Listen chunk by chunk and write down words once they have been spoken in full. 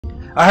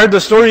I heard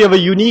the story of a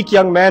unique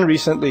young man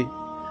recently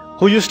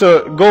who used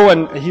to go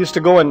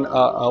and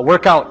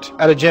work out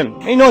at a gym.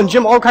 And you know, in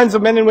gym, all kinds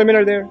of men and women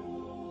are there.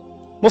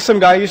 Muslim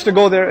guy used to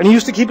go there, and he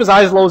used to keep his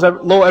eyes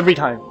low every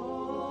time.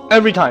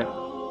 Every time.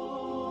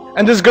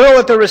 And this girl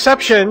at the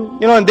reception,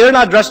 you know, and they're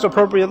not dressed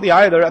appropriately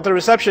either. At the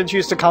reception, she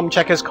used to come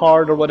check his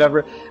card or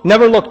whatever.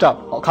 Never looked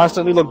up,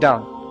 constantly looked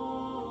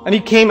down. And he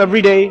came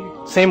every day,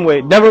 same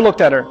way, never looked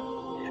at her.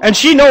 And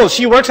she knows,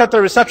 she works at the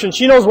reception,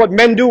 she knows what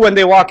men do when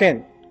they walk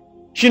in.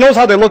 She knows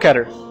how they look at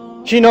her.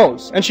 She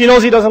knows. And she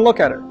knows he doesn't look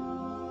at her.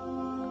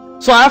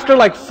 So after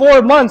like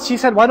 4 months, she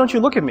said, why don't you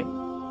look at me?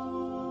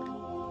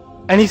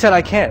 And he said,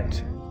 I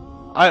can't.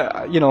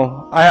 I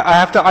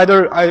have to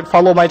either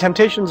follow my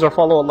temptations or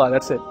follow Allah,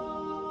 that's it.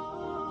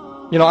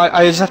 You know,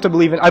 I just have to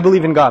believe I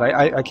believe in God,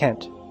 I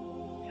can't.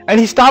 And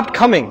he stopped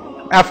coming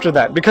after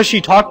that, because she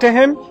talked to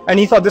him, and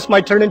he thought this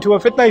might turn into a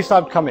fitna, he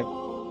stopped coming.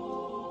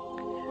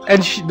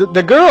 And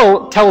the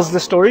girl tells the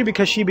story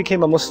because she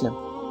became a Muslim.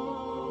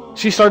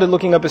 She started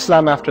looking up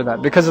Islam after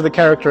that, because of the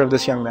character of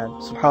this young man,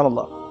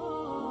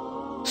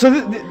 subhanAllah. So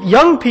the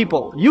young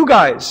people, you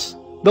guys,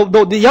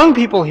 the young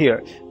people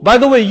here, by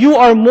the way, you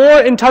are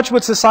more in touch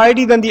with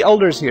society than the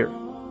elders here.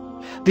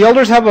 The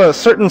elders have a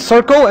certain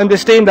circle and they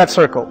stay in that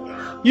circle.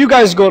 You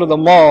guys go to the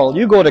mall,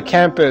 you go to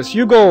campus,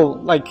 you go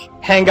like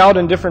hang out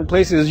in different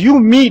places, you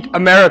meet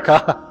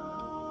America.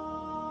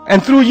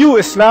 And through you,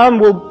 Islam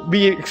will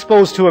be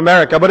exposed to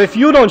America. But if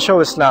you don't show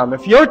Islam,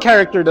 if your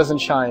character doesn't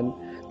shine,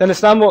 then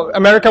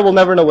America will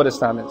never know what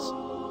Islam is.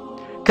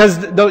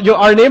 Because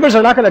our neighbors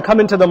are not going to come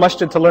into the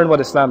masjid to learn what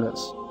Islam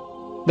is.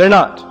 They're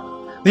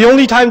not. The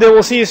only time they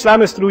will see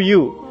Islam is through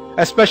you,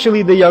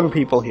 especially the young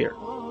people here.